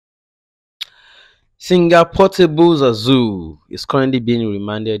Singer Portable Zazu is currently being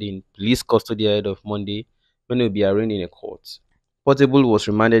remanded in police custody ahead of Monday when he will be arraigned in a court. Portable was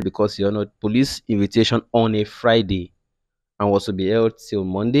remanded because he honored police invitation on a Friday and was to be held till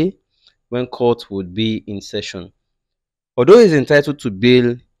Monday when court would be in session. Although he is entitled to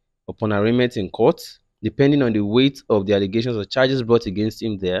bail upon arraignment in court, depending on the weight of the allegations or charges brought against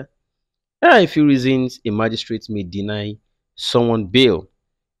him there are a few reasons a magistrate may deny someone bail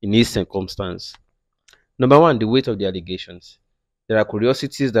in his circumstance. Number one, the weight of the allegations. There are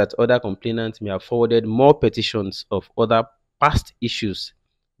curiosities that other complainants may have forwarded more petitions of other past issues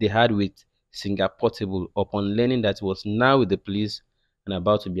they had with Singer Portable upon learning that he was now with the police and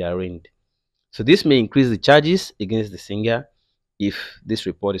about to be arraigned. So this may increase the charges against the singer if this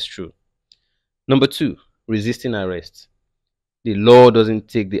report is true. Number two, resisting arrest. The law doesn't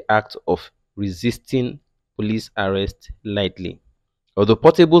take the act of resisting police arrest lightly. Although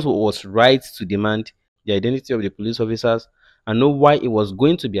Portable was right to demand the identity of the police officers and know why he was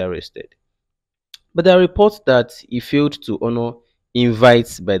going to be arrested, but there are reports that he failed to honor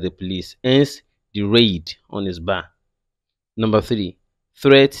invites by the police, hence the raid on his bar. Number three,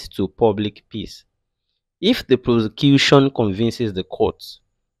 threat to public peace. If the prosecution convinces the court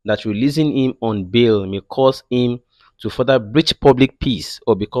that releasing him on bail may cause him to further breach public peace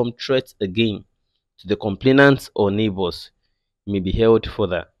or become threat again to the complainants or neighbors, he may be held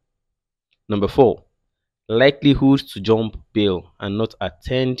further. Number four, likelihood to jump bail and not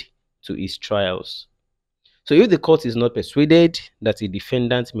attend to his trials. So if the court is not persuaded that a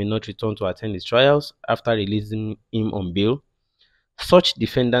defendant may not return to attend his trials after releasing him on bail, such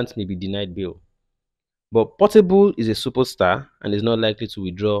defendant may be denied bail. But Portable is a superstar and is not likely to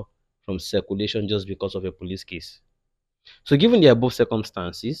withdraw from circulation just because of a police case. So given the above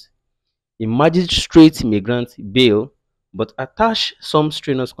circumstances, a magistrate may grant bail but attach some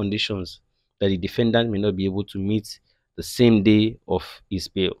strenuous conditions that the defendant may not be able to meet the same day of his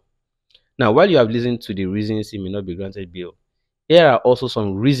bail. Now, while you have listened to the reasons he may not be granted bail, here are also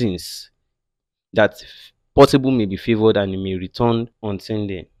some reasons that Portable may be favored and he may return on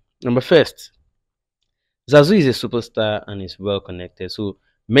Sunday. Number first, Zazu is a superstar and is well connected, so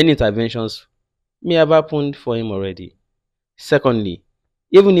many interventions may have happened for him already. Secondly,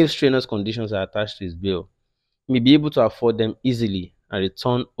 even if strenuous conditions are attached to his bail, he may be able to afford them easily and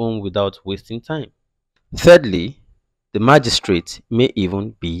return home without wasting time. Thirdly, the magistrate may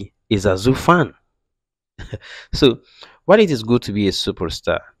even be a Zazu fan. So, while it is good to be a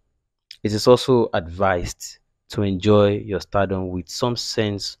superstar, it is also advised to enjoy your stardom with some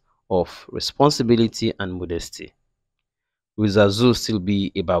sense of responsibility and modesty. Will Zazu still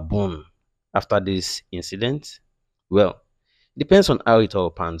be a baboon after this incident? Well, it depends on how it all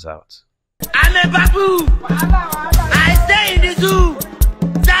pans out. I'm a baboon. I stay in the zoo.